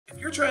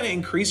you're trying to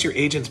increase your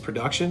agent's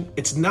production,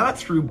 it's not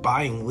through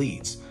buying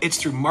leads. It's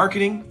through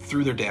marketing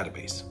through their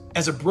database.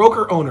 As a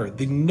broker owner,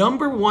 the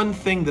number one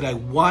thing that I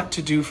want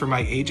to do for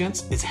my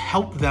agents is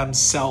help them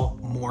sell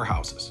more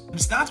houses. And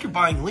it's not through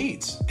buying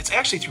leads. It's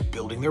actually through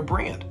building their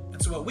brand.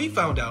 And so what we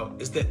found out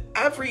is that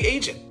every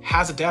agent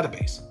has a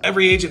database.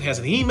 Every agent has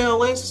an email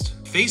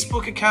list,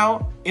 Facebook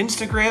account,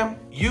 Instagram,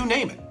 you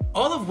name it.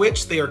 All of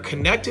which they are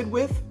connected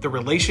with the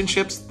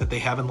relationships that they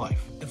have in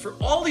life. And for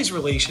all these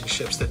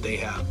relationships that they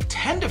have,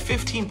 10 to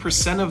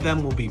 15% of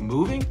them will be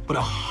moving, but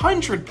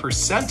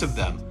 100% of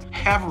them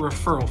have a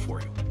referral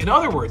for you. In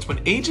other words, when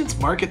agents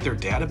market their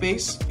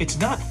database, it's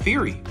not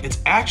theory, it's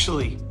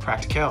actually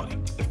practicality.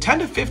 If 10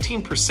 to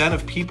 15%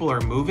 of people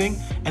are moving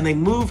and they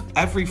move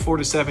every 4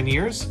 to 7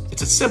 years,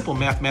 it's a simple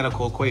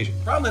mathematical equation.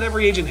 The problem that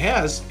every agent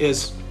has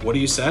is what do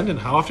you send and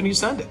how often do you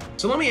send it?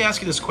 So let me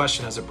ask you this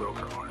question as a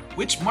broker owner.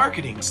 Which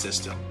marketing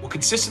system will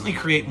consistently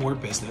create more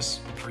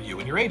business for you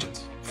and your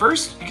agents?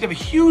 First, you can have a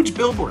huge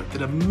billboard that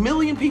 1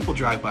 million people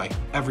drive by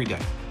every day.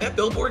 That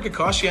billboard could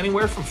cost you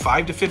anywhere from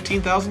 $5,000 to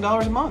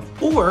 $15,000 a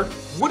month. Or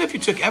what if you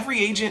took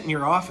every agent in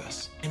your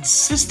office and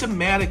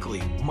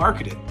systematically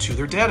marketed to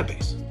their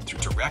database through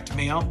direct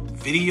mail,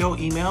 video,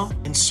 email,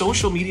 and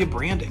social media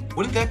branding?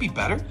 Wouldn't that be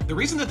better? The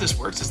reason that this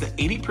works is that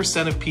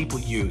 80% of people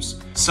use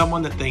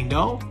someone that they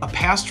know, a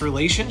past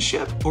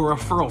relationship, or a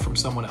referral from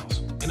someone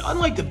else. And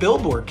unlike the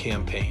billboard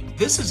campaign,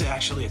 this is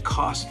actually a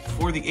cost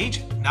for the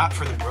agent, not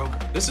for the broker.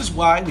 This is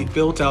why we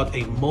built out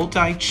a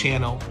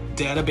multi-channel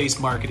database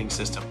marketing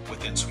system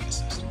within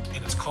SuiteAssist,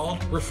 and it's called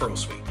Referral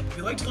Suite. If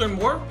you'd like to learn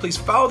more, please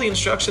follow the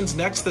instructions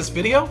next to this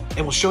video, and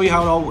we'll show you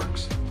how it all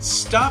works.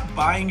 Stop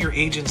buying your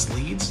agent's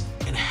leads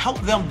and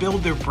help them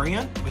build their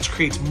brand, which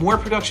creates more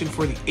production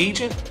for the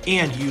agent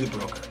and you, the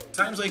broker.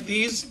 Times like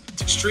these,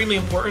 it's extremely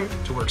important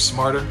to work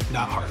smarter,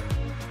 not harder.